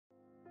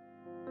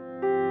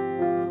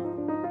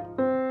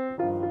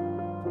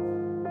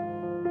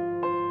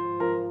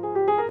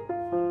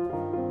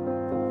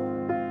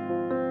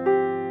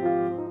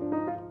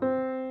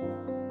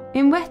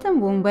wet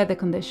and warm weather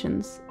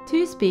conditions,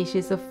 two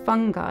species of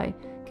fungi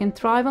can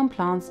thrive on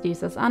plants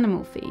used as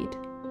animal feed,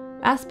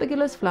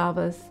 Aspergillus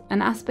flavus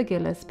and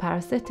Aspergillus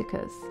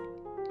parasiticus.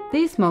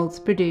 These molds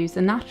produce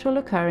a natural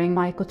occurring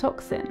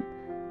mycotoxin,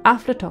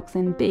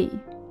 aflatoxin B.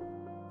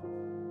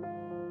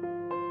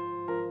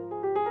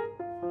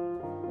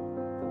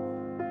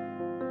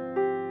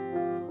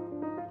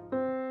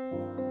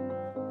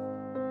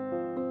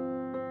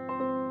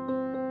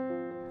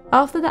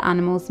 After the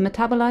animals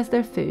metabolize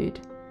their food,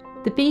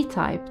 the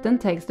B-type then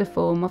takes the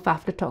form of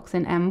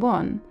aflatoxin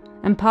M1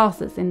 and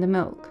passes in the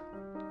milk.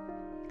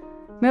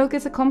 Milk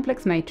is a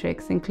complex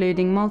matrix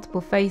including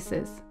multiple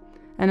phases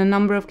and a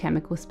number of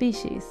chemical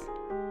species.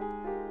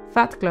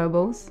 Fat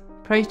globules,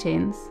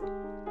 proteins,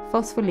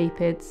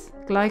 phospholipids,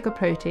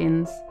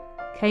 glycoproteins,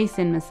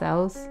 casein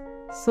micelles,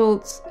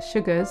 salts,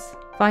 sugars,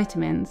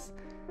 vitamins,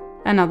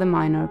 and other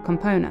minor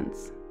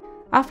components.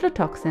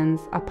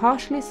 Aflatoxins are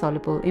partially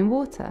soluble in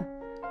water,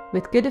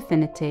 with good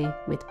affinity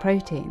with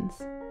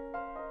proteins.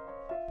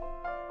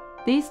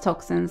 These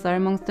toxins are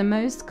amongst the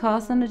most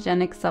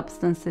carcinogenic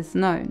substances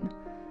known,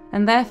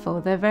 and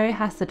therefore they're very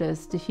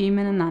hazardous to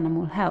human and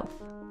animal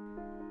health.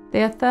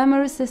 They are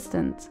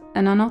thermoresistant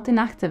and are not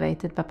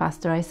inactivated by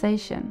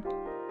pasteurization.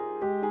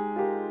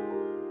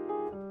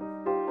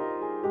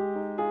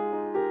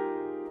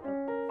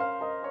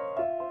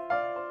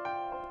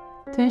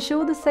 To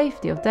ensure the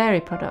safety of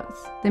dairy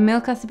products, the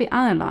milk has to be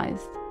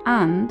analysed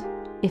and,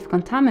 if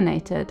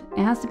contaminated,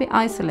 it has to be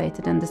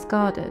isolated and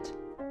discarded.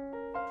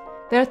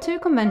 There are two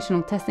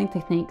conventional testing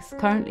techniques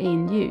currently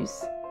in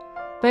use,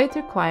 both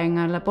requiring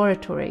a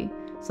laboratory,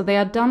 so they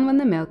are done when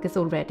the milk is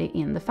already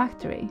in the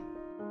factory.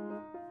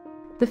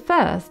 The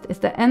first is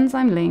the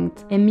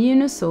enzyme-linked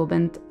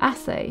immunosorbent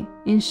assay,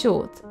 in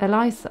short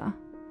ELISA.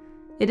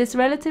 It is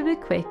relatively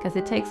quick as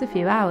it takes a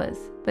few hours,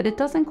 but it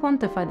doesn't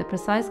quantify the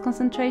precise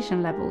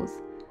concentration levels,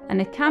 and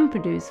it can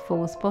produce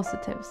false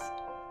positives.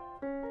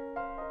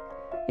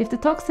 If the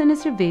toxin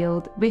is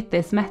revealed with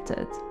this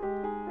method,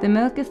 the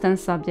milk is then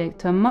subject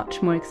to a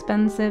much more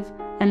expensive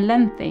and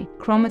lengthy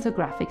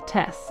chromatographic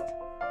test,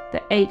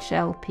 the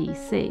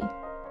HLPC.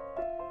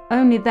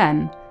 Only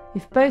then,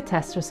 if both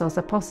test results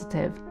are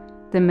positive,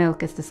 the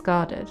milk is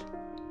discarded.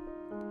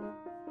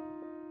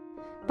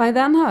 By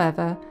then,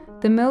 however,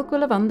 the milk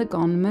will have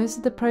undergone most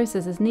of the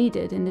processes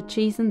needed in the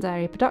cheese and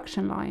dairy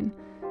production line,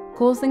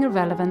 causing a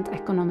relevant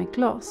economic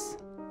loss.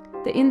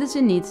 The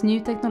industry needs new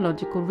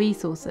technological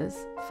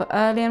resources for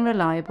early and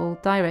reliable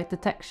direct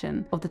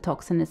detection of the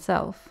toxin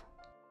itself.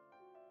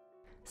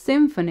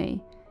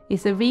 SYMPHONY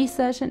is a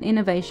research and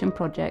innovation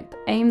project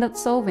aimed at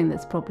solving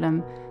this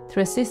problem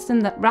through a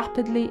system that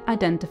rapidly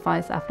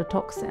identifies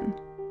aflatoxin.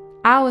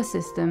 Our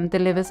system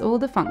delivers all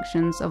the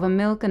functions of a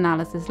milk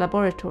analysis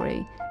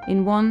laboratory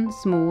in one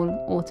small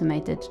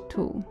automated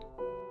tool.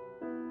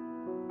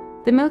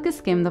 The milk is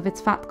skimmed of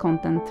its fat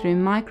content through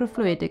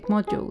microfluidic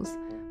modules,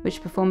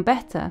 which perform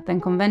better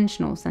than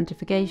conventional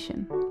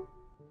centrifugation.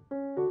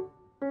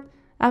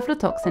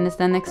 Aflatoxin is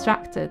then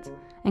extracted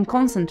and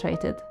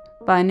concentrated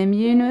by an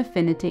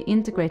immunoaffinity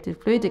integrated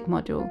fluidic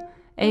module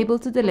able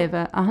to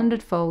deliver a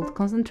 100-fold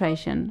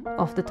concentration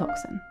of the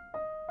toxin.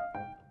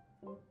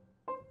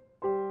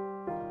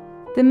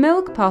 The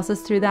milk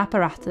passes through the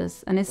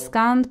apparatus and is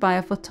scanned by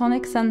a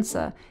photonic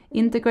sensor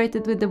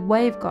integrated with the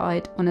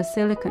waveguide on a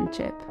silicon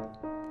chip.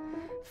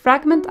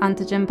 Fragment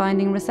antigen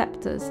binding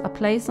receptors are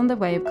placed on the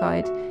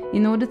waveguide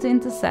in order to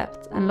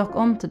intercept and lock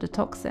onto the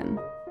toxin.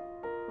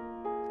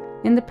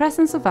 In the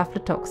presence of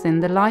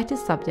aflatoxin, the light is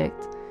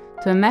subject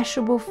to a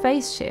measurable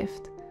phase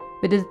shift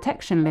with a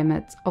detection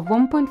limit of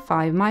 1.5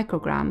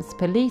 micrograms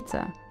per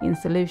litre in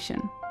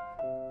solution.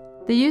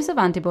 The use of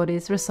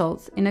antibodies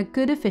results in a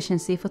good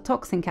efficiency for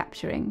toxin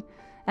capturing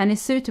and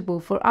is suitable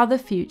for other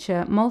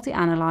future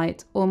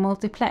multi-analyte or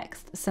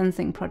multiplexed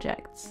sensing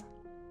projects.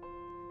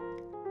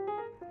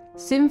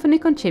 SYMPHONY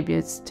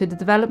contributes to the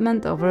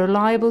development of a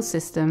reliable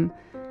system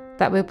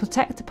that will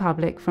protect the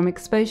public from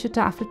exposure to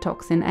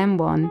aflatoxin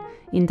M1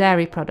 in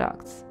dairy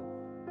products,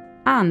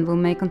 and will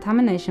make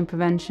contamination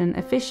prevention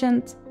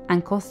efficient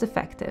and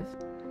cost-effective,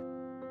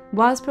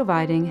 whilst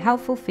providing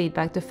helpful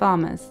feedback to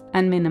farmers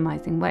and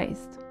minimizing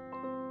waste.